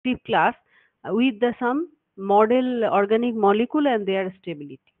class with the some model organic molecule and their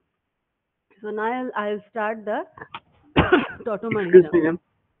stability. So now I'll start the Excuse tautomerism. me, ma'am.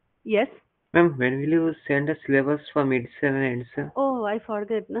 Yes. Ma'am, when will you send a syllabus for mid-sem and end-sem? Oh, I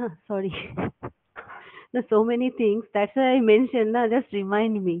forget. No, sorry. There's so many things. That's why I mentioned. Na, just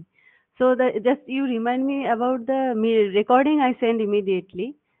remind me. So the just you remind me about the recording I send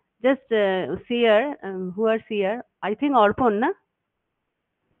immediately. Just seer, who are seer? I think Orpon, na?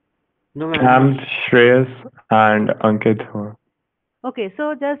 No, ma'am. I'm Shreyas and Ankit. Okay,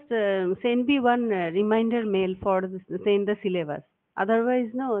 so just send me one reminder mail for send the syllabus. Otherwise,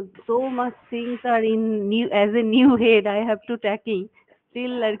 no, so much things are in new as a new head I have to tackle.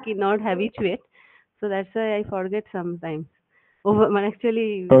 Still, like not habituate. So that's why I forget sometimes. Over,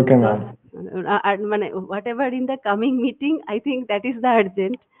 actually, Okay, ma'am. whatever in the coming meeting, I think that is the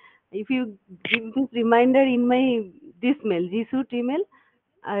urgent. If you give this reminder in my this mail, G Suite email,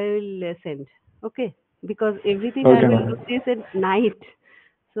 I will send. Okay, because everything I Okay, will do ma'am. this at night.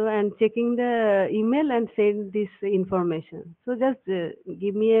 So I'm checking the email and send this information. So just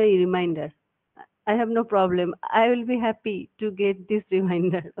give me a reminder. I have no problem. I will be happy to get this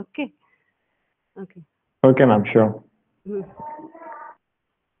reminder. Okay. Okay. Okay, ma'am. Sure. Hmm.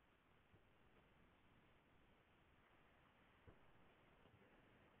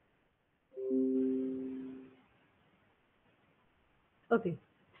 Okay.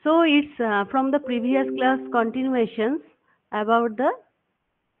 So it's from the previous class continuations about the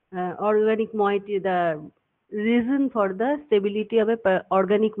organic moiety, the reason for the stability of a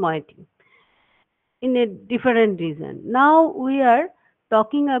organic moiety in a different reason. Now we are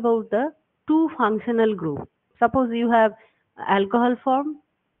talking about the two functional group. Suppose you have alcohol form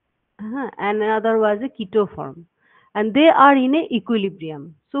and another was a keto form, and they are in a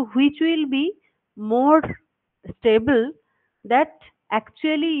equilibrium. So which will be more stable? That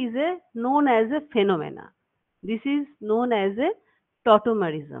actually is a known as a phenomena. This is known as a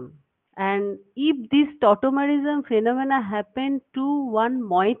tautomerism. And if this tautomerism phenomena happen to one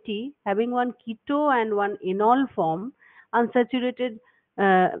moiety having one keto and one enol form, unsaturated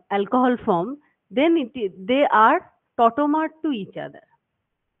alcohol form, then they are tautomer to each other.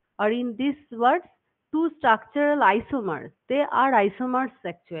 Or in these words, two structural isomers. They are isomers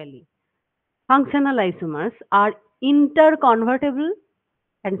actually. Functional isomers are interconvertible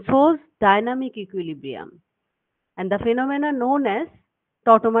and shows dynamic equilibrium, and the phenomena known as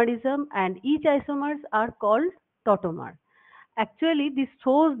tautomerism, and each isomers are called tautomer. Actually, this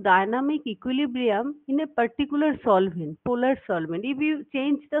shows dynamic equilibrium in a particular solvent, polar solvent. If you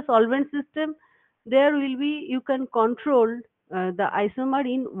change the solvent system, there will be, you can control the isomer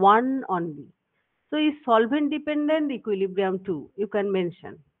in one only. So is solvent dependent equilibrium too, you can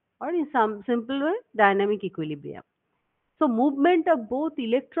mention, or in some simple way, dynamic equilibrium. So movement of both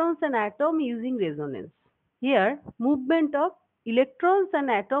electrons and atom using resonance. Here, movement of electrons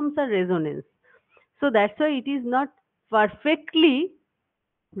and atoms are resonance. So that's why it is not perfectly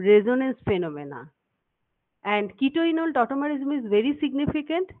resonance phenomena. And ketoenol tautomerism is very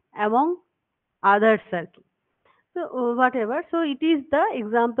significant among other circuits. So whatever. So it is the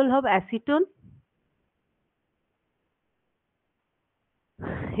example of acetone.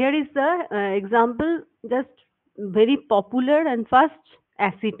 Here is the example, just very popular and fast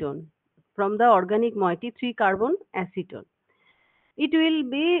acetone from the organic moiety 3 carbon acetone. It will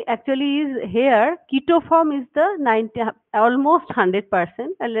be actually is here keto form is the 90 almost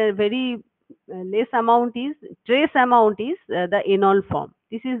 100% and a very less amount is trace amount is the enol form.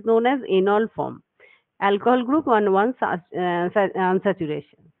 This is known as enol form. Alcohol group 1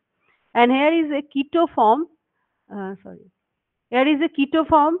 unsaturation. And here is a keto form. Sorry. Here is a keto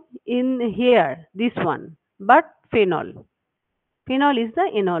form in here, this one, but phenol. Phenol is the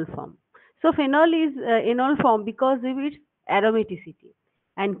enol form. So phenol is enol form because of its aromaticity.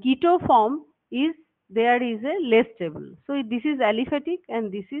 And keto form is there is a less stable. So this is aliphatic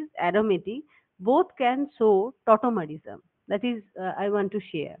and this is aromatic. Both can show tautomerism. That is I want to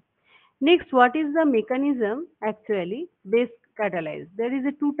share. Next, what is the mechanism actually base catalyzed? There is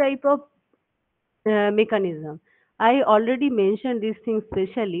a two type of mechanism. I already mentioned this thing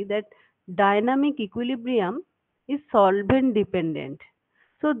specially that dynamic equilibrium is solvent dependent.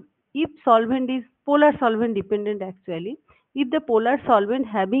 So if solvent is polar solvent dependent actually, if the polar solvent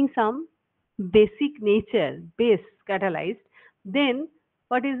having some basic nature, base catalyzed, then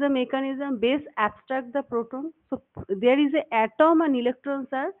what is the mechanism? Base abstract the proton. So there is a atom and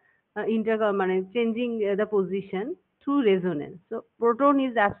electrons are changing the position through resonance. So proton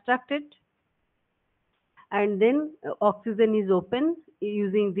is abstracted and then oxygen is open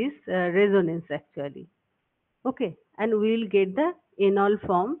using this resonance actually. Okay, and we will get the enol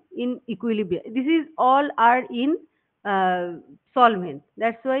form in equilibrium. This is all are in solvent.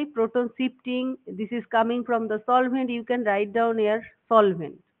 That's why proton shifting, this is coming from the solvent. You can write down here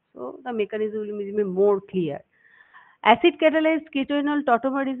solvent. So the mechanism will be more clear. Acid catalyzed ketoenol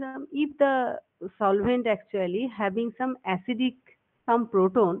tautomerism, if the solvent actually having some acidic, some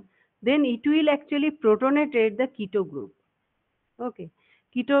proton, then it will actually protonatate the keto group. Okay,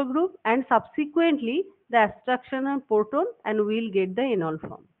 keto group, and subsequently the abstraction of proton and we will get the enol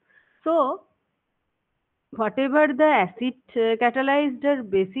form. So whatever the acid catalyzed or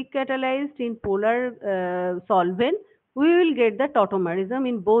basic catalyzed in polar solvent, we will get the tautomerism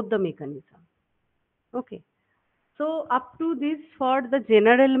in both the mechanism. Okay. So up to this for the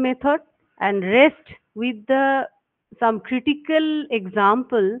general method, and rest with the some critical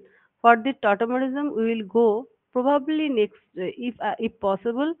example for the tautomerism we will go probably next, if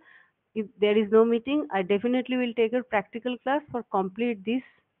possible, if there is no meeting, I definitely will take a practical class for complete this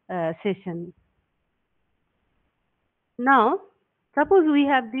session. Now suppose we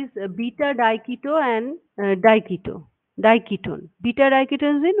have this beta diketo and diketone. Beta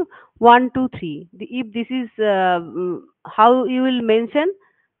diketone is in 1, 2, 3. If this is how you will mention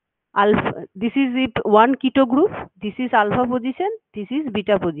alpha, this is if one keto group, this is alpha position, this is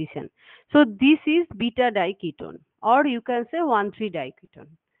beta position. So this is beta diketone, or you can say 1,3 diketone.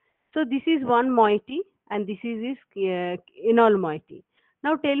 So this is one moiety and this is his enol moiety.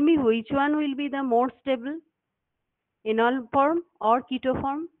 Now tell me which one will be the more stable, enol form or keto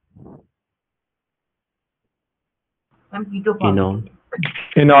form? And keto form.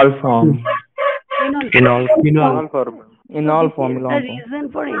 In all form. Enol form. Enol form. The reason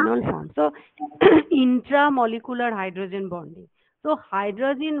for enol form. So intramolecular hydrogen bonding. So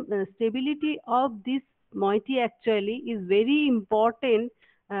hydrogen stability of this moiety actually is very important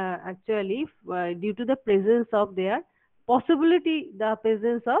actually due to the presence of their possibility, the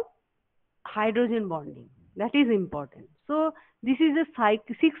presence of hydrogen bonding. That is important. So this is a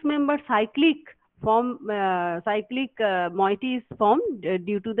 6-member cyclic form, moiety is formed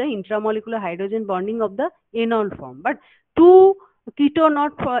due to the intramolecular hydrogen bonding of the enol form. But two keto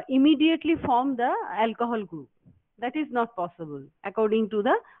not immediately form the alcohol group. That is not possible according to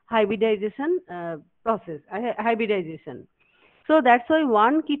the hybridization process, hybridization. So that's why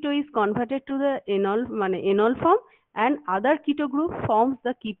one keto is converted to the enol form, and other keto group forms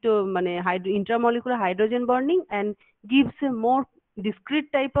the keto intramolecular hydrogen bonding and gives a more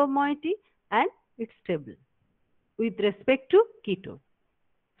discrete type of moiety, and it's stable with respect to keto.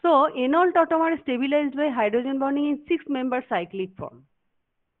 So enol tautomer is stabilized by hydrogen bonding in 6-member cyclic form.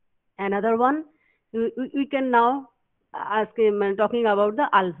 Another one we can now ask him talking about the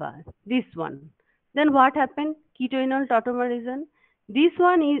alpha, this one. Then what happened? Ketoenol tautomerism. This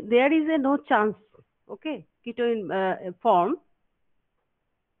one is, there is a no chance. Okay, keto form,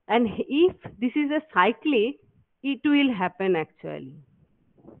 and if this is a cyclic, it will happen actually.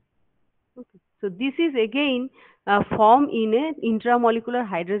 Okay. So this is again form in a intramolecular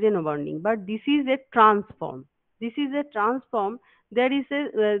hydrogen bonding, but this is a trans form. This is a trans form. There is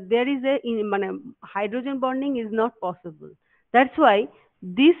a hydrogen bonding is not possible. That's why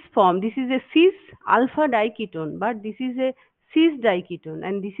this form, this is a cis alpha diketone, but this is a cis diketone,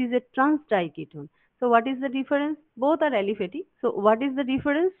 and this is a trans diketone. So what is the difference? Both are aliphatic. So what is the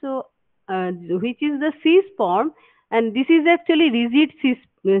difference? So which is the cis form, and this is actually rigid cis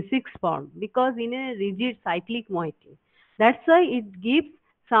form, because in a rigid cyclic moiety. That's why it gives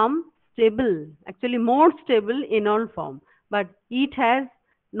some stable, actually more stable enol form, but it has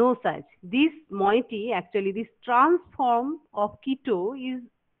no such. This moiety, actually this trans form of keto is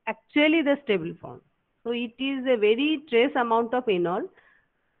actually the stable form. So it is a very trace amount of enol,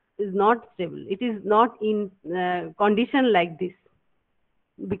 is not stable. It is not in condition like this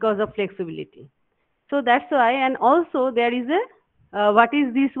because of flexibility. So that's why, and also there is a what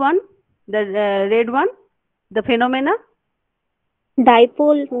is this one? The red one, the phenomena.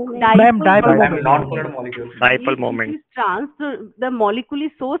 Dipole moment. Non-polar molecule. Dipole moment. It is trans, so the molecule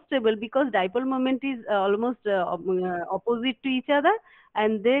is so stable because dipole moment is almost opposite to each other,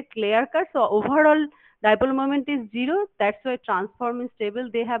 and they clear cut. So overall dipole moment is 0. That's why transform is stable.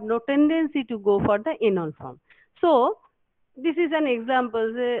 They have no tendency to go for the enol form. So this is an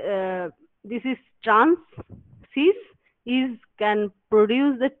example. This is trans cis is can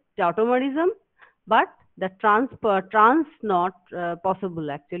produce the tautomerism, but the trans not possible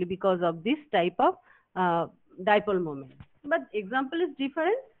actually because of this type of dipole moment. But example is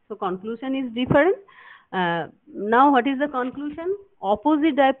different, so conclusion is different. Now what is the conclusion?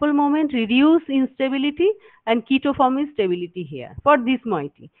 Opposite dipole moment reduce instability and ketoform is stability here for this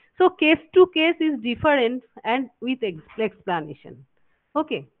moiety. So case to case is different and with explanation.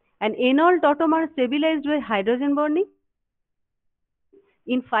 Okay. And enol tautomer stabilized by hydrogen bonding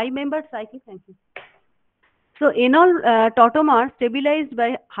in 5-membered cyclic. Thank you. So enol tautomer stabilized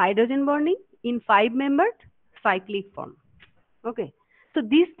by hydrogen bonding in 5-membered cyclic form. Okay. So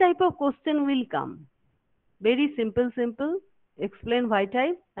this type of question will come. Very simple, explain why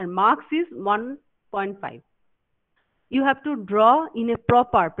type, and marks is 1.5. You have to draw in a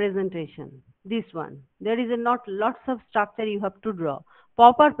proper presentation. This one. There is not lots of structure you have to draw.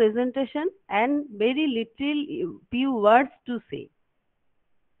 Proper presentation and very little few words to say.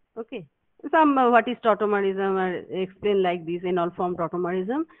 Okay. Some what is tautomerism or explain like this in all form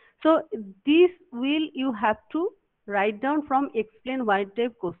tautomerism. So this will you have to write down from explain why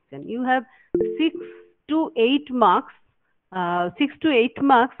type question. You have 6 to 8 marks, 6 to 8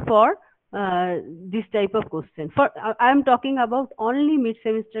 marks for this type of question. For I am talking about only mid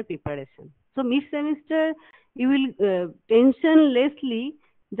semester preparation. So mid semester you will tensionlessly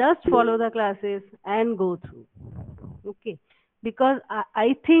just follow the classes and go through. Okay, because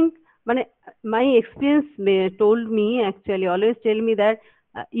I think my experience told me actually always tell me that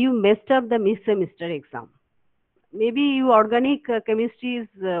you messed up the mid semester exam. Maybe you organic chemistry is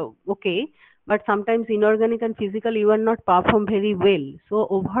okay, but sometimes inorganic and physical you are not perform very well. So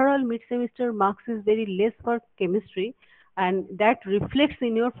overall mid semester marks is very less for chemistry and that reflects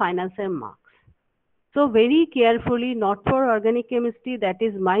in your final sem marks. So very carefully, not for organic chemistry, that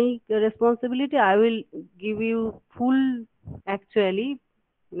is my responsibility. I will give you full actually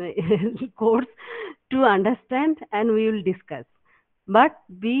course to understand and we will discuss. But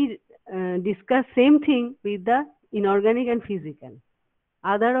we discuss same thing with the inorganic and physical.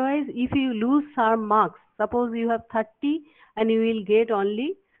 Otherwise, if you lose some marks, suppose you have 30 and you will get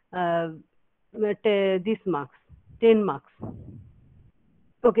only this marks, 10 marks.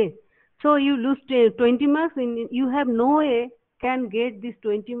 Okay. So you lose 20 marks and you have no way can get this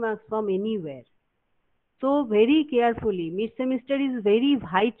 20 marks from anywhere. So very carefully, mid semester is very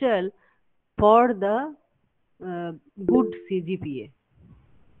vital for the good CGPA.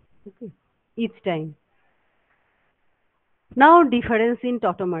 Okay. Each time. Now difference in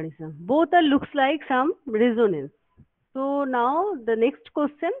tautomerism. Both are looks like some resonance. So now the next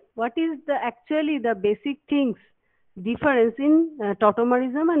question, what is the actually the basic things difference in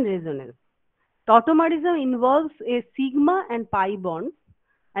tautomerism and resonance? Tautomerism involves a sigma and pi bonds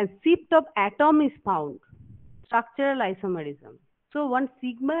and shift of atom is found. Structural isomerism. So one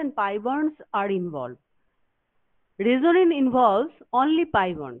sigma and pi bonds are involved. Resonance involves only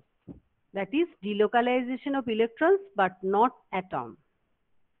pi bonds. That is delocalization of electrons but not atom.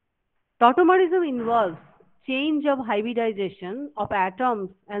 Tautomerism involves change of hybridization of atoms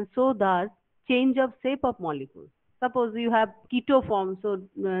and so thus change of shape of molecules. Suppose you have keto form, so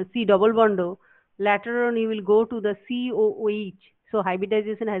C double bond O, later on you will go to the COOH. So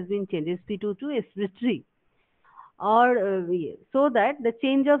hybridization has been changed sp2 to sp3. Or so that the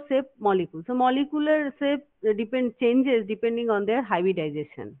change of shape molecule. So molecular shape changes depending on their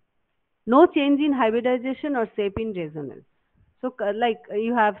hybridization. No change in hybridization or shape in resonance. So like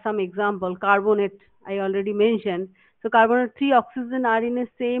you have some example, carbonate I already mentioned. So carbonate 3 oxygen are in the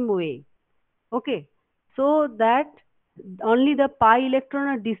same way. Okay. So that only the pi electron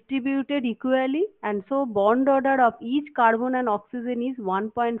are distributed equally and so bond order of each carbon and oxygen is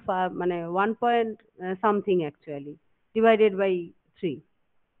 1.5, 1 point something actually divided by 3.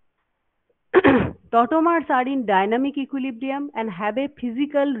 Tautomers are in dynamic equilibrium and have a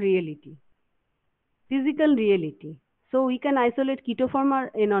physical reality. Physical reality. So we can isolate ketoform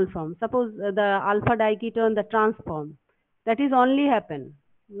or enol form. Suppose the alpha diketone, the trans form, that is only happen.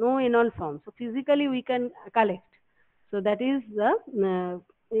 No enol form. So physically we can collect. So that is the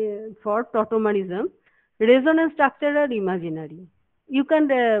for tautomerism. Resonance structure are imaginary. You can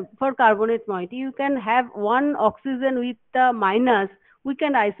for carbonate moiety you can have one oxygen with the minus. We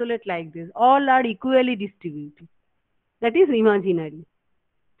can isolate like this. All are equally distributed. That is imaginary.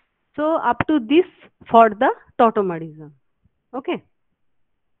 So up to this for the tautomerism. Okay.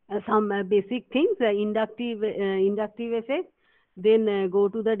 Some basic things, inductive effect, then go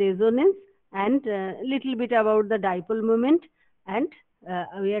to the resonance and little bit about the dipole moment and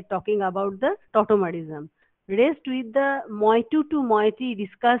we are talking about the tautomerism. Rest with the moiety to moiety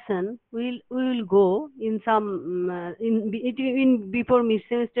discussion we will go in some in before mid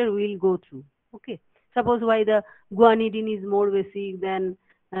semester we will go through. Okay. Suppose why the guanidine is more basic than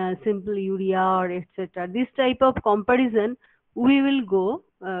simple urea or etc. This type of comparison we will go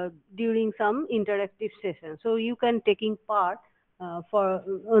during some interactive session. So you can taking part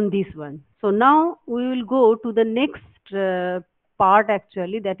on this one. So now we will go to the next part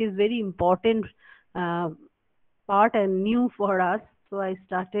actually, that is very important uh, part and new for us. So I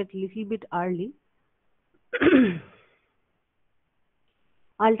started little bit early.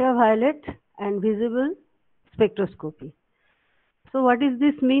 Ultraviolet and visible spectroscopy. So what does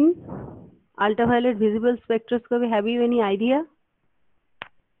this mean? Ultraviolet visible spectroscopy, have you any idea?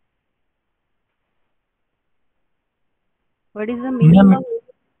 What is the meaning of?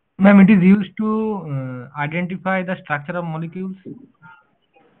 Ma'am, it is used to identify the structure of molecules.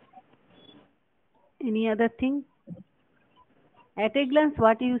 Any other thing? At a glance,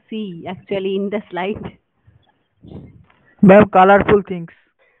 what you see actually in the slide? Ma'am, colorful things.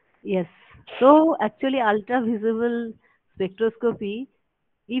 Yes. So actually ultra visible spectroscopy,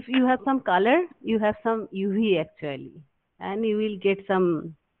 if you have some color, you have some UV actually, and you will get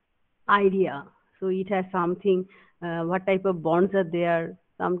some idea. So it has something, what type of bonds are there.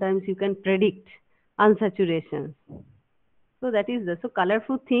 Sometimes you can predict unsaturations. So that is so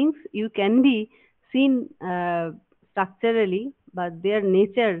colorful things you can be seen structurally, but their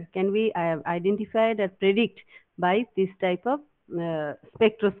nature can be identified or predict by this type of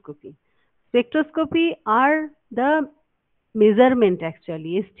spectroscopy. Spectroscopy are the measurement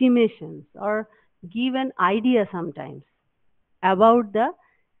actually, estimations, or give an idea sometimes about the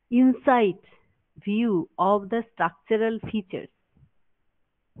inside view of the structural features.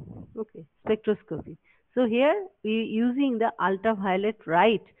 Okay, spectroscopy. So here we using the ultraviolet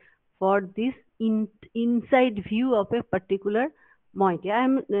light for this inside view of a particular moiety. I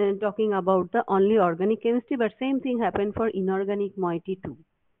am talking about the only organic chemistry, but same thing happened for inorganic moiety too.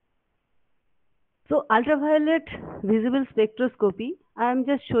 So ultraviolet visible spectroscopy, I am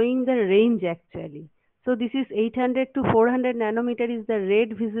just showing the range actually. So this is 800 to 400 nanometer is the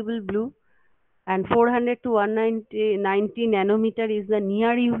red visible blue, and 400 to 190 nanometer is the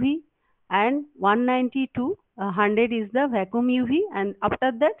near UV, and 190 to 100 is the vacuum UV, and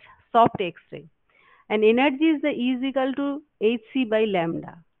after that soft X-ray. And energy is the E is equal to hc by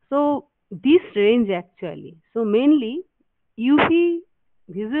lambda. So this range actually, so mainly UV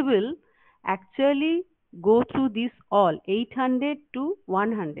visible actually go through this all 800 to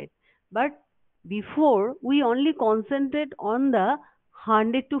 100, but before we only concentrate on the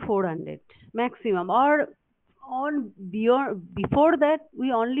 100 to 400 maximum, or on beyond, before that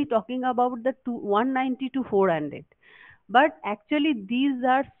we only talking about the 190 to 400, but actually these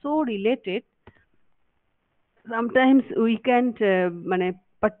are so related. Sometimes we can't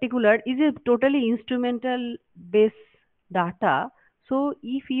particular is a totally instrumental based data. So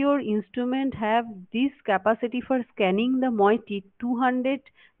if your instrument have this capacity for scanning the moiety 200,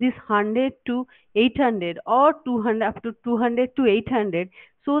 this 100 to 800, or 200 up to 200 to 800,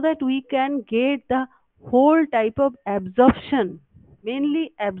 so that we can get the whole type of absorption,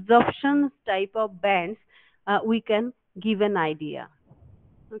 mainly absorption type of bands, we can give an idea.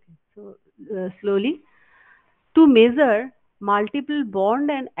 Okay, so slowly, to measure multiple bond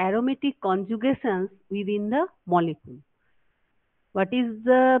and aromatic conjugations within the molecule. What is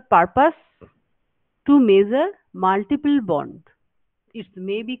the purpose? To measure multiple bond. It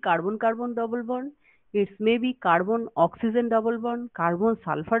may be carbon-carbon double bond, it may be carbon-oxygen double bond,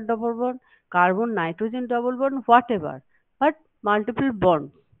 carbon-sulfur double bond, carbon-nitrogen double bond, whatever. But multiple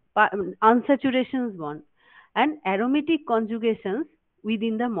bonds, unsaturations bond, and aromatic conjugations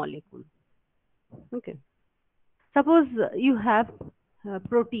within the molecule. Okay. Suppose you have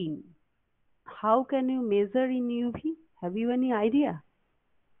protein. How can you measure in UV? Have you any idea?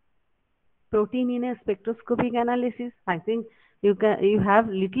 Protein in a spectroscopic analysis, I think you have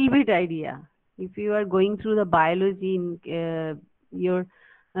little bit idea if you are going through the biology in your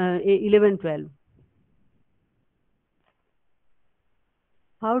 11 12.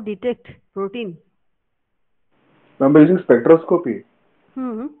 How detect protein? Remember using spectroscopy.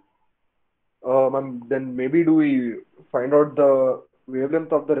 Hmm. Then maybe do we find out the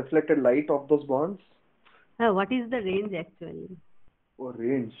wavelength of the reflected light of those bonds? What is the range actually? Or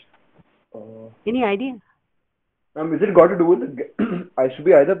range? Any idea? Is it got to do with the I should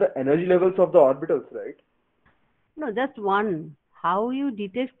be either the energy levels of the orbitals, right? No, just one. How you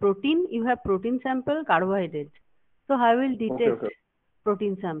detect protein? You have protein sample, carbohydrate. So how will detect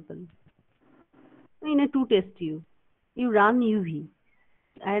protein sample? In a two test tube, you run UV,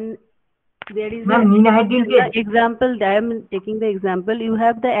 and there is an example. I am taking the example. You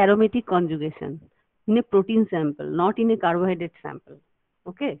have the aromatic conjugation in a protein sample, not in a carbohydrate sample.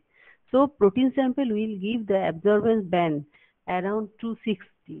 Okay, so protein sample will give the absorbance band around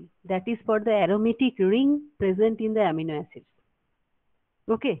 260. That is for the aromatic ring present in the amino acids.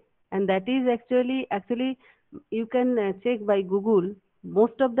 Okay, and that is actually you can check by Google.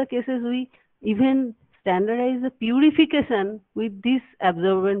 Most of the cases we even standardize the purification with these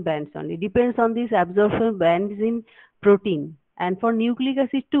absorbent bands only. Depends on these absorption bands in protein, and for nucleic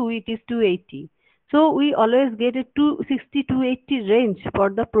acid too it is 280. So we always get a 260 280 range for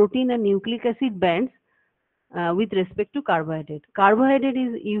the protein and nucleic acid bands with respect to carbohydrate. Carbohydrate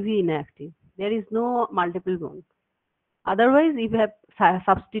is UV inactive. There is no multiple bond. Otherwise, if you have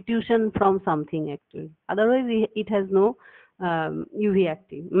substitution from something actually. Otherwise, it has no UV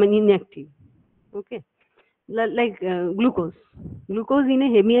active, I mean inactive. Okay, like glucose. Glucose in a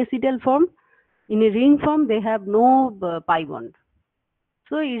hemiacetal form, in a ring form, they have no pi bond,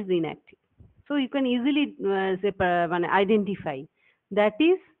 so it's inactive. So you can easily identify. That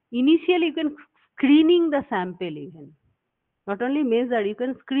is, initially you can screening the sample even. Not only measure, you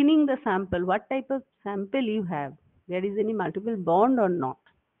can screening the sample. What type of sample you have? There is any multiple bond or not?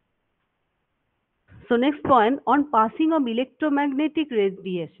 So next point on passing of electromagnetic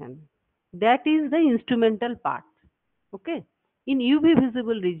radiation. That is the instrumental part. Okay. In UV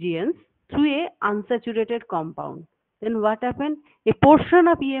visible regions through a unsaturated compound. Then what happens? A portion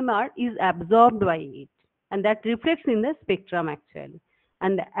of EMR is absorbed by it, and that reflects in the spectrum actually.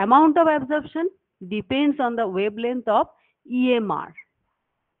 And the amount of absorption depends on the wavelength of EMR.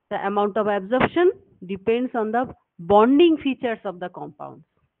 The amount of absorption depends on the bonding features of the compound,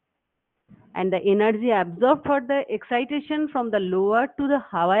 and the energy absorbed for the excitation from the lower to the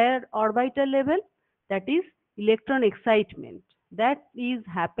higher orbital level, that is electron excitement, that is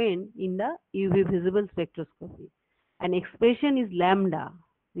happened in the UV visible spectroscopy, and expression is lambda.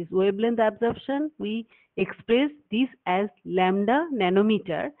 This wavelength absorption, we express this as lambda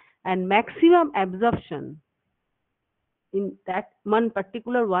nanometer, and maximum absorption in that one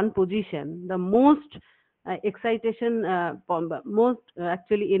position, the most excitation, most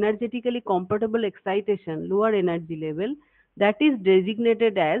actually energetically compatible excitation, lower energy level, that is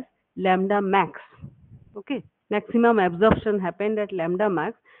designated as lambda max. Okay, maximum absorption happened at lambda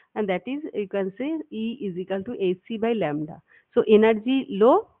max, and that is, you can say, E is equal to hc by lambda. So energy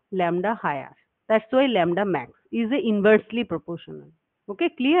low, lambda higher. That's why lambda max is inversely proportional. Okay,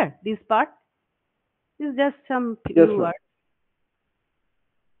 clear? This part is just some Yes, few ma'am. words.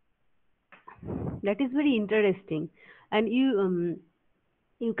 That is very interesting, and you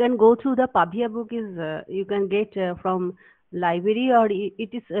can go through the Pavia book, is you can get from library, or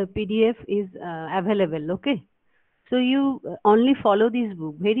it is PDF is available. Okay, so you only follow this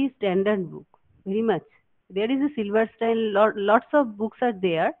book, very standard book, very much. There is a Silverstein, lots of books are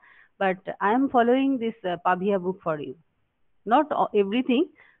there, but I am following this Pavia book for you. Not everything,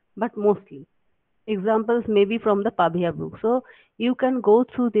 but mostly. Examples may be from the Pavia book. So you can go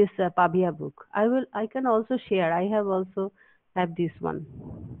through this Pavia book. I can also share. I have also have this one.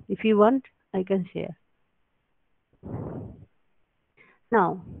 If you want, I can share.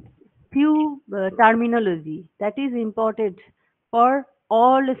 Now, few terminology that is important for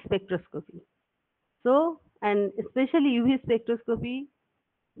all spectroscopy. So, and especially UV spectroscopy,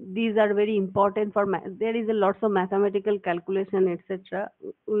 these are very important for there is a lots of mathematical calculation, etc.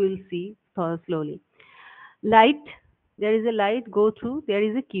 We will see slowly. Light, there is a light go through, there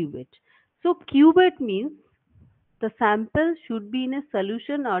is a cuvette. So cuvette means the sample should be in a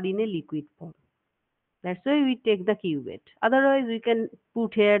solution or in a liquid form. That's why we take the cuvette. Otherwise, we can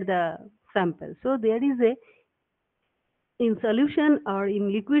put here the sample. So there is a, in solution or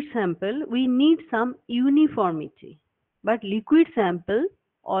in liquid sample, we need some uniformity. But liquid sample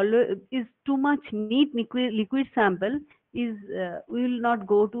always is too much neat. Liquid sample is we will not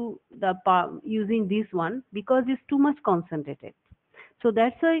go to the using this one because it's too much concentrated. So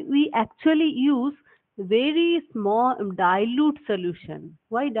that's why we actually use very small dilute solution.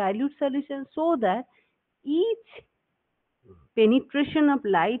 Why dilute solution? So that each penetration of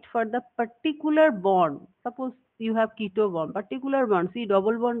light for the particular bond, suppose you have keto bond, particular bond, C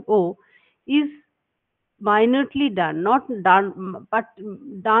double bond O, is minorly done, not done, but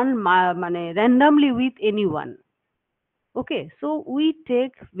done randomly with anyone. Okay, so we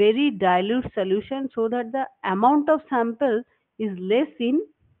take very dilute solution so that the amount of sample is less in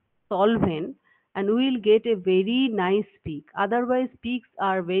solvent, and we will get a very nice peak. Otherwise, peaks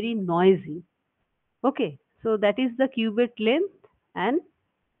are very noisy. Okay, so that is the cuvette length and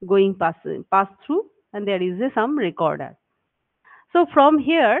going pass through, and there is some recorder. So from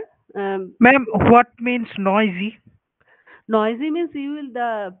here, Ma'am, what means noisy? noisy means you will,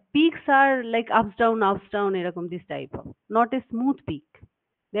 the peaks are like ups down এরকম this type of, not a smooth peak.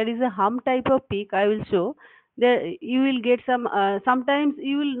 There is a hum type of peak. I will show. There you will get sometimes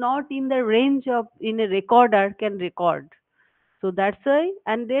you will not in the range of in a recorder can record. So that's why,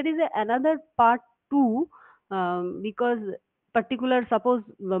 and there is another part too, because particular, suppose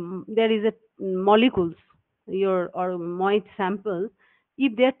there is a molecules, your or moist sample,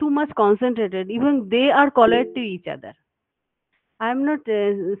 if they are too much concentrated, even they are collide to each other. I'm not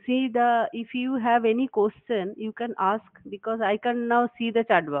see the, if you have any question you can ask, because I can now see the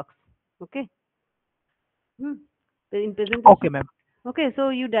chat box. Okay. Hmm. In Okay, presentation. ma'am. Okay, so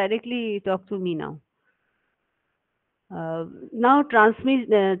you directly talk to me now. Now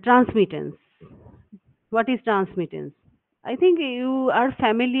transmittance. What is transmittance? I think you are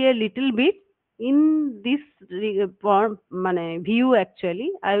familiar little bit in this form, view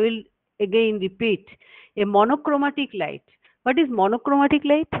actually. I will again repeat. A monochromatic light. What is monochromatic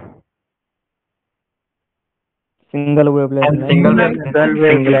light? Single wavelength And light. single Single wavelength.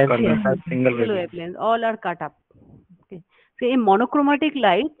 wavelength Yes, color. Single single wavelength. wavelengths. All are cut up. Okay. So a monochromatic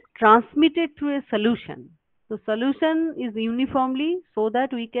light transmitted through a solution. So solution is uniformly so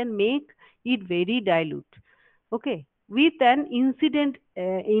that we can make it very dilute. Okay. With an incident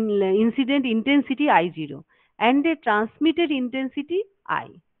intensity I0 and a transmitted intensity I.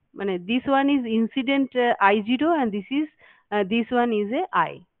 This one is incident I0 and this one is a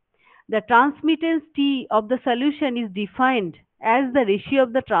I. The transmittance T of the solution is defined as the ratio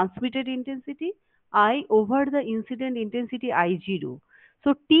of the transmitted intensity I over the incident intensity I0.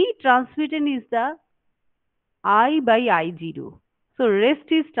 So T transmitted is the I by I0. So rest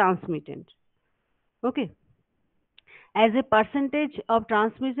is transmitted. Okay. As a percentage of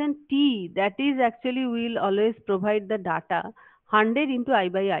transmission T, that is actually will always provide the data 100 into I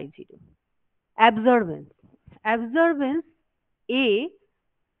by I0. Absorbance. Absorbance A,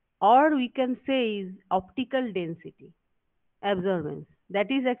 or we can say, is optical density. Absorbance, that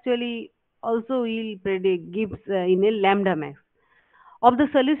is actually also will predict gives in a lambda max of the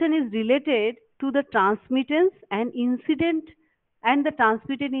solution is related to the transmittance and incident and the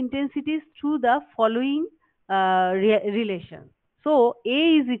transmitted intensities through the following relation. So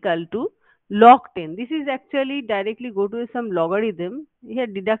A is equal to log 10. This is actually directly go to some logarithm. Here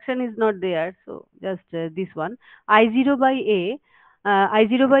deduction is not there, so just this one I0 by A,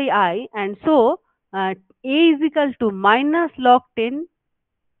 I0 by I, and so A is equal to minus log 10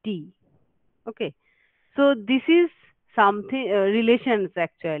 T. Okay. So this is something relations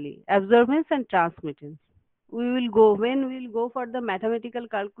actually, absorbance and transmittance. We will go when we will go for the mathematical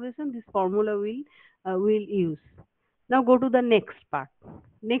calculation. This formula will use. Now go to the next part.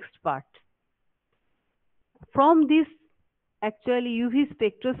 Next part. From this actually UV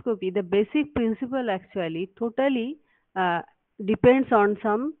spectroscopy, the basic principle actually totally uh, depends on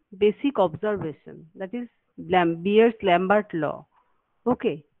some basic observation. That is Beer's-Lambert law.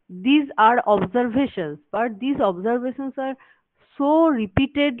 Okay, these are observations, but these observations are so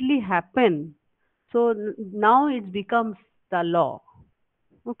repeatedly happen. So now it becomes the law.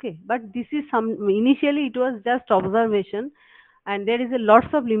 Okay, but this is some, initially it was just observation, and there is a lots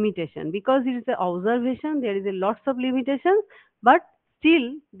of limitation because it is an observation. There is a lots of limitations, but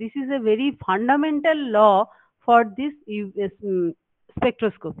still this is a very fundamental law for this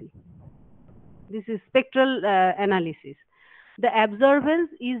spectroscopy. This is spectral analysis. The absorbance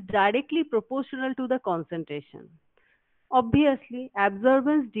is directly proportional to the concentration. Obviously,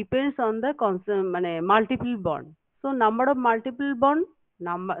 absorbance depends on the multiple bond. So, number of multiple bond,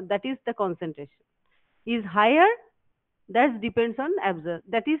 number, that is the concentration, is higher. That depends on absorb.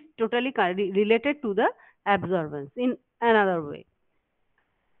 That is totally related to the absorbance in another way.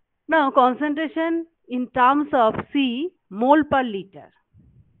 Now, concentration in terms of C mole per liter.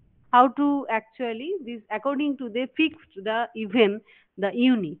 How to actually this, according to they fixed the even the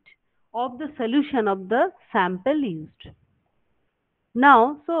unit of the solution of the sample used.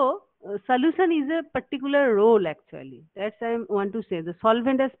 Now, so solution is a particular role actually. That's I want to say the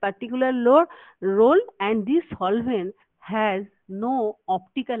solvent has particular role, and this solvent has no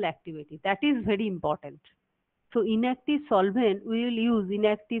optical activity. That is very important. So inactive solvent, we will use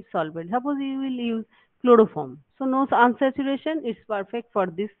inactive solvent. Suppose you will use chloroform. So no unsaturation, it's perfect for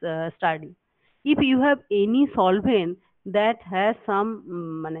this study. If you have any solvent that has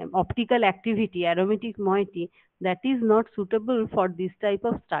some optical activity, aromatic moiety, that is not suitable for this type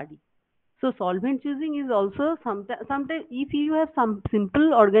of study. So solvent choosing is also sometimes if you have some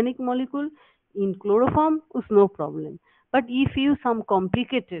simple organic molecule in chloroform, is no problem. But if you some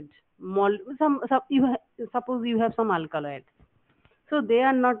complicated some suppose you have some alkaloids, so they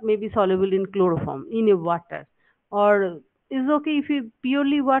are not maybe soluble in chloroform in a water, or is okay if you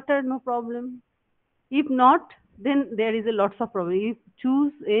purely water, no problem. If not, then there is a lots of problem. You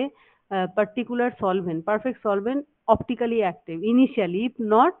choose a particular solvent, perfect solvent, optically active initially. If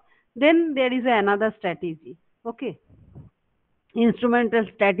not, then there is another strategy. Okay. instrumental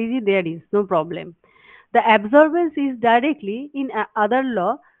strategy there is no problem. The absorbance is directly in other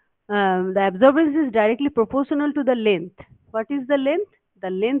law. The absorbance is directly proportional to the length. What is the length? The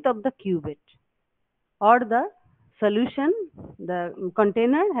length of the cuvette or the solution, the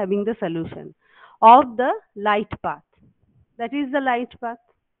container having the solution of the light path. That is the light path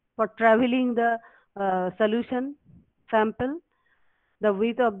for traveling the solution sample, the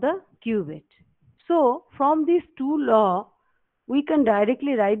width of the cuvette. So from these two law, we can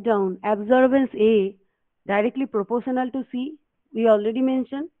directly write down absorbance A directly proportional to C, we already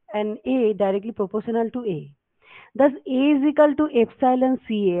mentioned, and A directly proportional to A. Thus A is equal to epsilon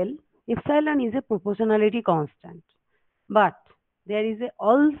CL. Epsilon is a proportionality constant. But there is a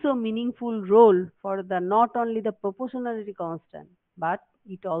also meaningful role for the not only the proportionality constant, but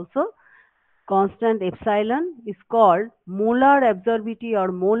it also constant epsilon is called molar absorptivity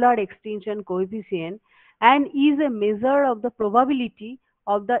or molar extinction coefficient and is a measure of the probability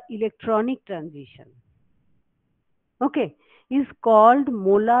of the electronic transition. Okay, is called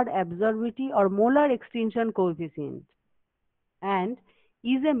molar absorptivity or molar extinction coefficient and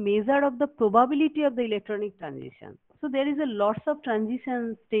is a measure of the probability of the electronic transition. So there is a lots of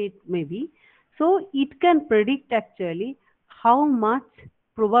transition state maybe. So it can predict actually how much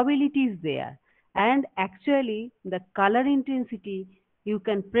probability is there, and actually the color intensity you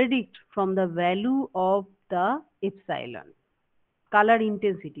can predict from the value of the epsilon. Color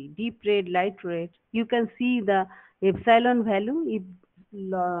intensity, deep red, light red, you can see the epsilon value is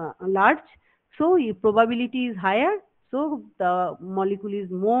large, so probability is higher, so the molecule is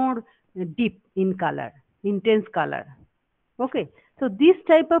more deep in color, intense color. Okay, so this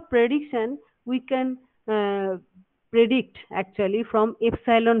type of prediction we can predict actually from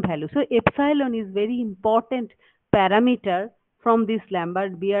epsilon value. So epsilon is very important parameter from this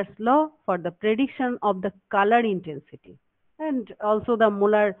Lambert-Beer's law for the prediction of the color intensity, and also the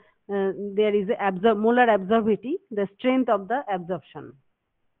molar there is a molar absorptivity, the strength of the absorption.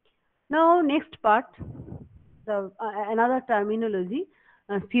 Now next part, the another terminology,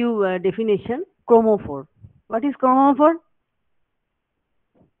 a few definition. Chromophore. What is chromophore?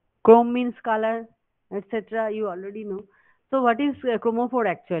 Chrome means color, etc. You already know. So what is chromophore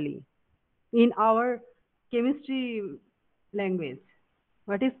actually in our chemistry language?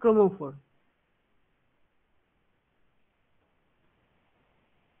 What is chromophore?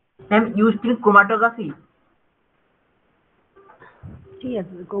 Ma'am, used in chromatography. Yes,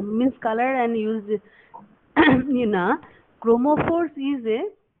 means color and used. You know, chromophores is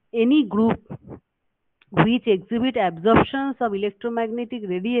any group which exhibit absorptions of electromagnetic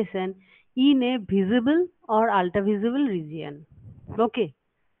radiation in a visible or ultravisible region. Okay,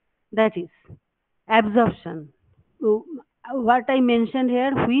 that is absorption. So, what I mentioned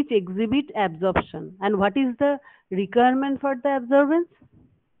here, which exhibit absorption, and what is the requirement for the absorbance?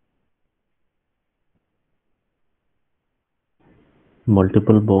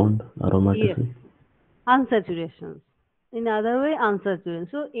 Multiple bond Yes, aromaticity. unsaturations. In other way, unsaturation.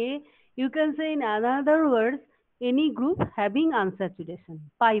 So A, you can say in other words, any group having unsaturation,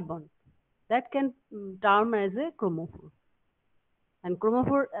 pi bond, that can term as a chromophore. And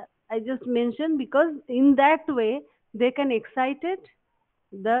chromophore, I just mentioned because in that way they can excited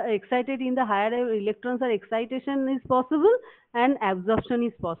in the higher electrons or excitation is possible and absorption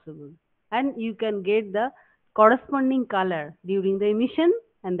is possible, and you can get the corresponding color during the emission,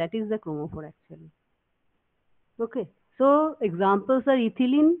 and that is the chromophore actually. Okay, so examples are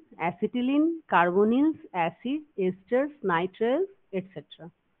ethylene, acetylene, carbonyls, acids, esters, nitriles,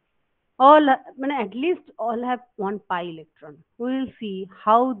 etc. All at least all have one pi electron. We will see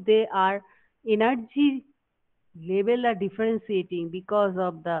how they are energy level are differentiating because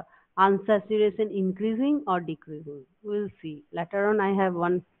of the unsaturation increasing or decreasing. We will see later on. I have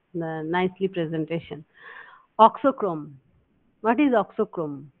one nicely presentation. Oxochrome. What is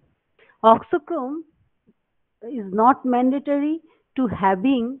oxochrome? Oxochrome is not mandatory to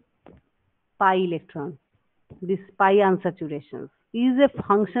having pi electrons. This pi unsaturations is a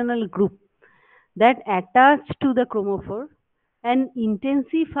functional group that attach to the chromophore and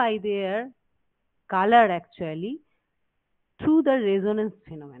intensify their color actually through the resonance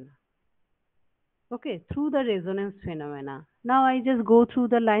phenomena. Okay, through the resonance phenomena. Now I just go through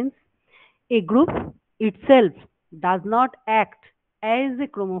the lines. A group itself does not act as a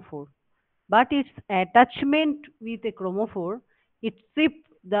chromophore, but its attachment with a chromophore, it shifts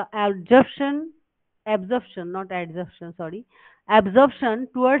the absorption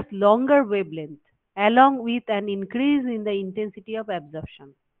towards longer wavelength along with an increase in the intensity of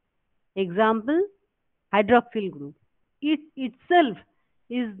absorption. Example, hydroxyl group. It itself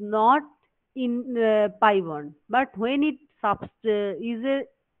is not in pi bond, but when it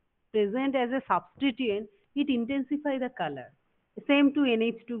present as a substituent, it intensifies the color. Same to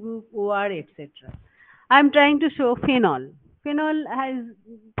NH2 group, OR, etc. I'm trying to show phenol.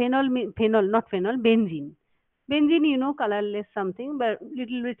 Not phenol, benzene. Benzene, colorless something, but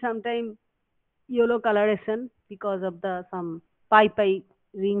little bit sometime yellow coloration because of the some pi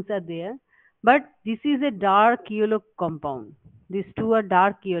rings are there. But this is a dark yellow compound. These two are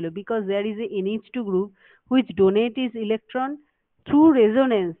dark yellow because there is a NH2 group which donates its electron through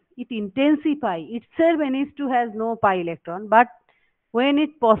resonance. It intensifies. Itself NH2 has no pi electron, but when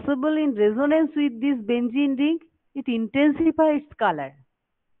it possible in resonance with this benzene ring, it intensifies its color.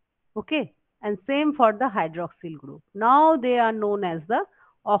 Okay, and same for the hydroxyl group. Now they are known as the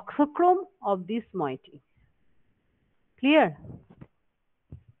oxochrome of this moiety. Clear?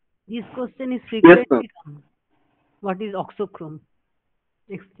 This question is Yes, ma'am. frequently come. What is oxochrome?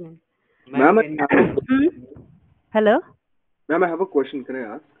 Explain. Ma'am, I have a, Hello? ma'am, I have a question. Can I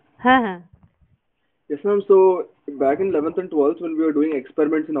ask? Ha. Yes, ma'am. So back in 11th and 12th, when we were doing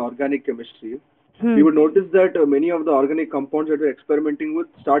experiments in organic chemistry, we would notice that many of the organic compounds that we're experimenting with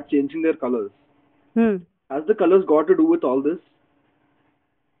start changing their colors. Has the colors got to do with all this?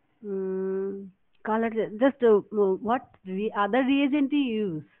 Color. Just what other reagent do you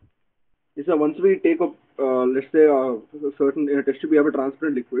use? Yes, sir. Once we take up, let's say, a certain in a test tube, we have a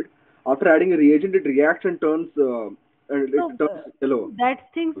transparent liquid. After adding a reagent, it reacts and turns yellow. That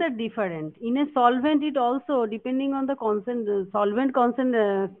things are different. In a solvent, it also depending on the solvent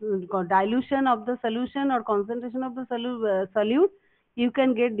dilution of the solution or concentration of the solute, you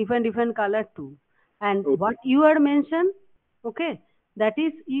can get different color too. And what you are mentioned, okay, that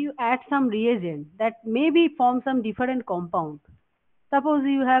is you add some reagent that maybe form some different compound. Suppose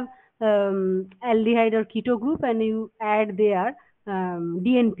you have aldehyde or keto group and you add their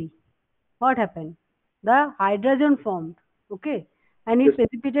DNP. What happened? The hydrogen formed, okay, and it's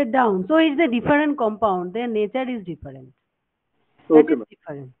precipitated down. So it's a different compound. Their nature is different. That is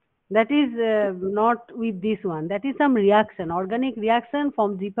different. That is not with this one. That is some reaction, organic reaction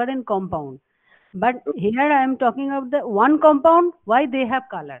from different compound. But here I am talking of the one compound, why they have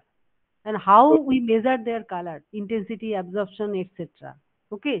color and how we measure their color, intensity, absorption, etc.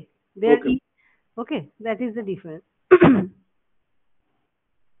 Okay, okay, that is the difference.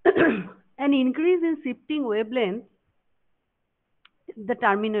 An increase in shifting wavelength, the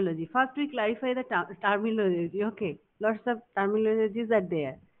terminology. First, we clarify the terminology. Okay, lots of terminologies are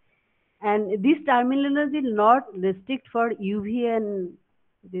there. And this terminology not restrict for UV and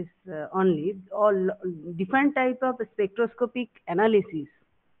this only. All different type of spectroscopic analysis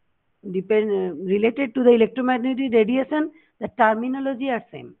related to the electromagnetic radiation, the terminology are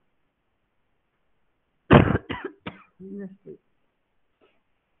same.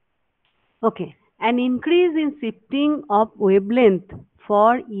 Okay, an increase in shifting of wavelength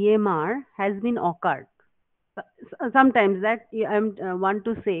for EMR has been occurred. Sometimes that I want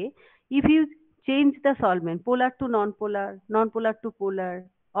to say, if you change the solvent polar to non-polar, non-polar to polar,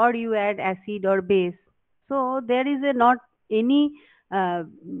 or you add acid or base, so there is not any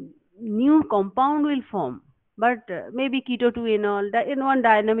new compound will form, but maybe keto to enol, in one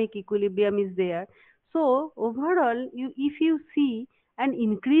dynamic equilibrium is there. So overall, if you see an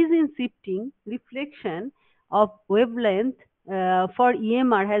increase in shifting, reflection of wavelength for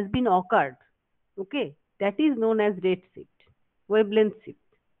EMR has been occurred. Okay, that is known as rate shift, wavelength shift,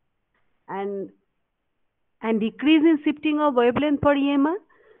 and decrease in shifting of wavelength for EMR,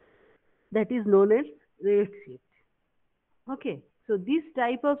 that is known as rate shift. Okay, so this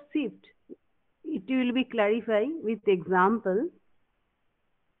type of shift, it will be clarified with example.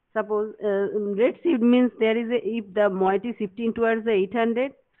 Suppose red shift means there is if the moiety is shifting towards the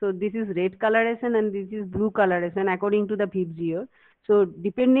 800, so this is red coloration and this is blue coloration according to the VIBGYOR. So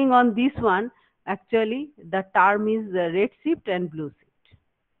depending on this one, actually the term is red shift and blue shift.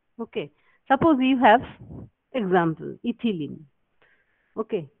 Okay, suppose you have example ethylene.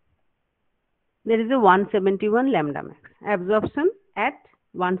 Okay, there is a 171 lambda max absorption at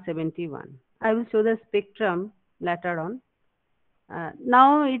 171. I will show the spectrum later on.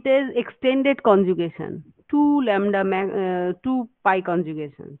 Now it is extended conjugation, 2 pi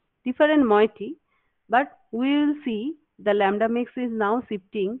conjugations, different moiety, but we will see the lambda max is now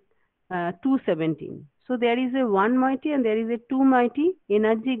shifting 217. So there is a 1 moiety and there is a 2 moiety.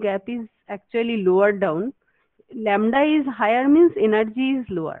 Energy gap is actually lower down. Lambda is higher means energy is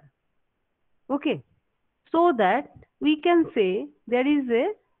lower. Okay, so that we can say there is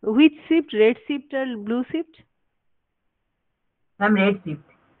a which shift, red shift or blue shift? Red shift.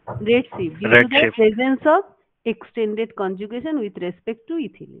 Red shift due to the presence of extended conjugation with respect to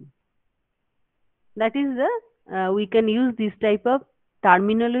ethylene. That is the we can use this type of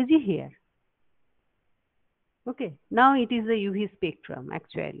terminology here. Okay, now it is the UV spectrum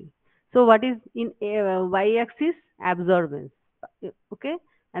actually. So what is in y-axis? Absorbance. Okay,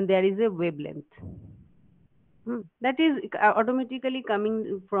 and there is a wavelength. That is automatically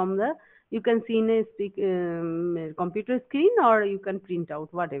coming from the, you can see in a computer screen, or you can print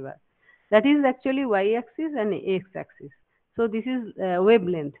out whatever. That is actually y-axis and x-axis. So this is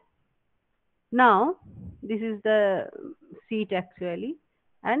wavelength. Now this is the sheet actually,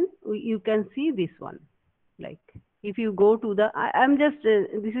 and you can see this one. Like if you go to the, I'm just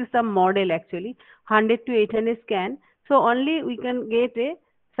this is some model actually, 100 to 800 scan. So only we can get a,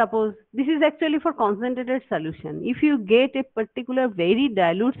 suppose this is actually for concentrated solution. If you get a particular very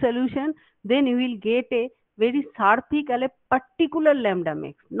dilute solution, then you will get a very sharp peak at a particular lambda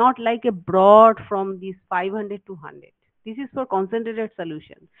max, not like a broad from this 500 to 100. This is for concentrated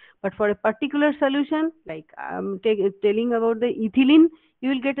solution. But for a particular solution, like I'm telling about the ethylene, you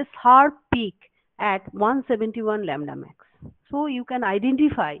will get a sharp peak at 171 lambda max. So you can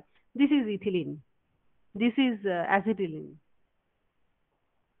identify this is ethylene, this is acetylene.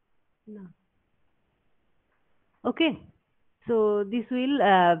 No. Okay, so this will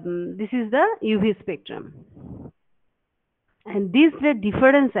this is the UV spectrum, and this the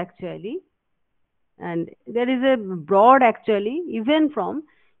difference actually, and there is a broad actually, even from,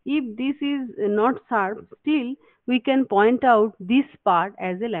 if this is not sharp, still we can point out this part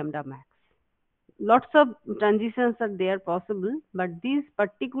as a lambda max. Lots of transitions are there possible, but this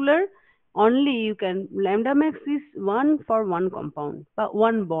particular only you can, lambda max is one for one compound, but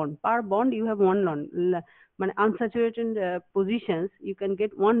one bond per bond you have one unsaturated positions, you can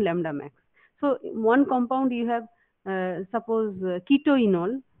get one lambda max. So one compound you have suppose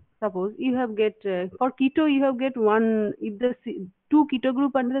ketoenol, suppose you have get for keto you have get one, if the two keto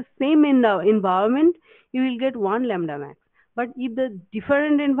group under the same environment, you will get one lambda max. But if the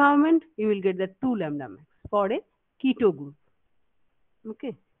different environment, you will get the 2 lambda max for a keto group.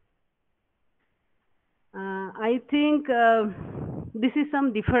 Okay. I think this is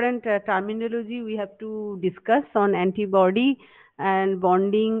some different terminology we have to discuss on antibody and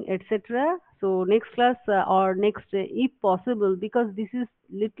bonding, etc. So next class or next, if possible, because this is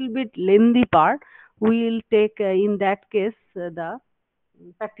little bit lengthy part, we will take in that case the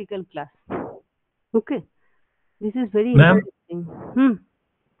practical class. Okay. This is very interesting.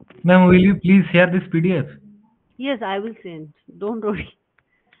 Ma'am, will you please share this PDF? Yes, I will send. Don't worry.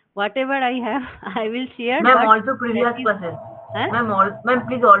 Whatever I have, I will share. Ma'am, But also previous classes. Ma'am,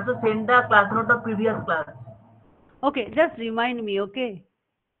 please also send the class note of previous class. Okay, just remind me. Okay,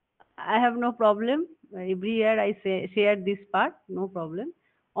 I have no problem. Every year I share this part. No problem.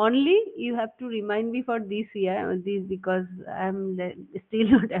 Only you have to remind me for this year. This because I am still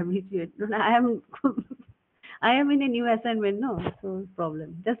not habituated. No, I am. I am in a new assignment. No, so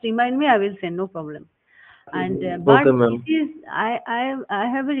problem. Just remind me. I will send. No problem. And but Okay, ma'am. this is, I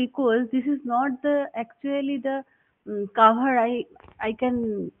have a request. This is not the actually the cover. I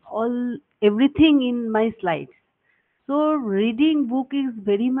can all everything in my slides. So reading book is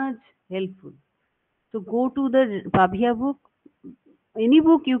very much helpful. So go to the Pavia book. Any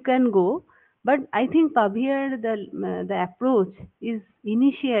book you can go, but I think Pavia the approach is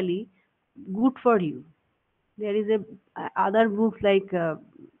initially good for you. There is a other books like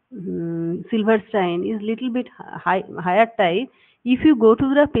Silverstein is little bit higher type. If you go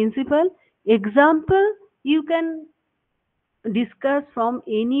to the principal example, you can discuss from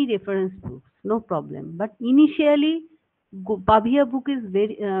any reference books, no problem. But initially, Pavia book is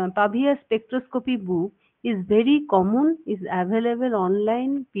very Pavia spectroscopy book is very common, is available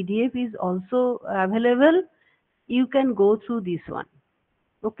online. PDF is also available. You can go through this one.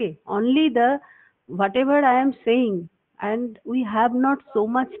 Okay, only the whatever I am saying, and we have not so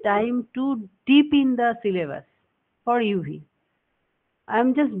much time to deep in the syllabus for UV. I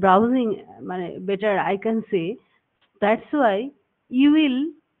am just browsing, better I can say. That's why you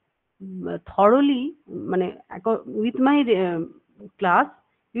will thoroughly, with my class,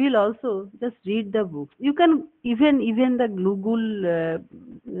 you will also just read the books. You can even the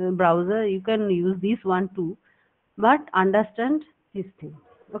Google browser, you can use this one too, but understand this thing.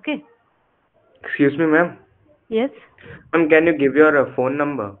 Okay. Excuse me, ma'am. Yes, Ma'am, can you give your phone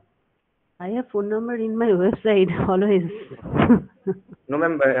number? I have phone number in my website always. No,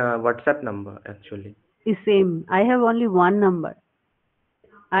 ma'am, WhatsApp number actually. The same. I have only one number.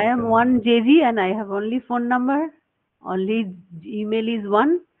 I am one JV and I have only phone number. Only email is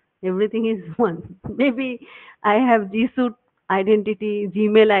one. Everything is one. Maybe I have G Suite identity,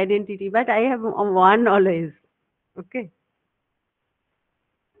 Gmail identity, but I have one always. Okay.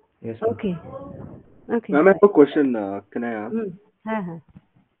 Yes, ma'am. Okay. Okay. Ma'am, I have a question. Can I ask? Hmm.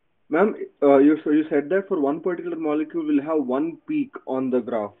 Ma'am, you said that for one particular molecule will have one peak on the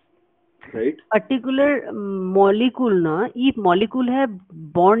graph, right? Particular molecule, na, if molecule have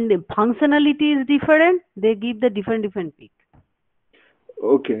bond functionality is different, they give the different peak.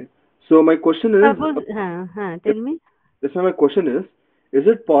 Okay. So my question is, Suppose, tell me. yes, ma'am, my question is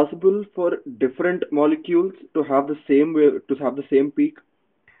it possible for different molecules to have the same peak?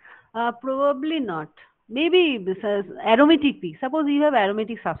 Probably not. Maybe besides aromatic peak. Suppose you have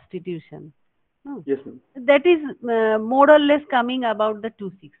aromatic substitution. Yes, ma'am. That is more or less coming about the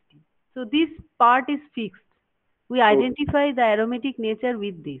 260. So this part is fixed. We identify the aromatic nature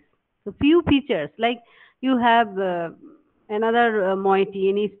with this. So few features like you have another moiety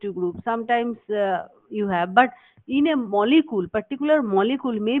in each two groups. Sometimes you have, but in a molecule, particular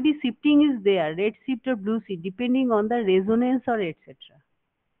molecule, maybe shifting is there, red shift or blue shift, depending on the resonance or etc.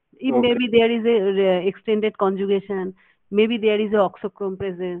 If maybe there is a extended conjugation, maybe there is a oxochrome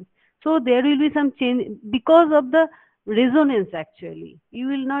presence. So there will be some change because of the resonance actually. You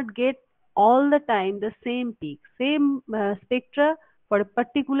will not get all the time the same peak. Same spectra for a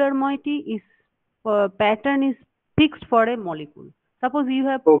particular moiety is pattern is fixed for a molecule. Suppose you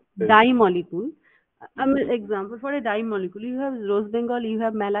have di molecule. Example for a di molecule, you have rose bengal, you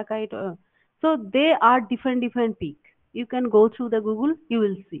have malachite. So they are different peak. You can go through the Google, you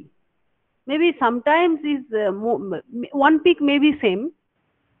will see. Maybe sometimes is one peak may be same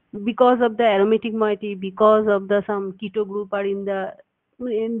because of the aromatic moiety, because of the some keto group are in the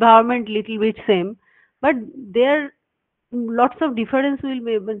environment little bit same, but there lots of difference will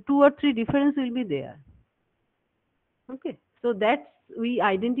be, two or three difference will be there. Okay, so that's we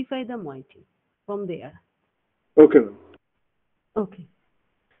identify the moiety from there. Okay, ma'am. Okay,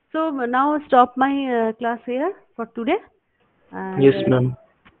 so now stop my class here for today. And, Yes, ma'am.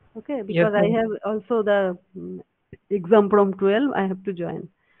 okay, because I have also the exam from 12. I have to join.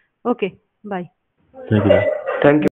 Okay, bye. Thank you. Thank you.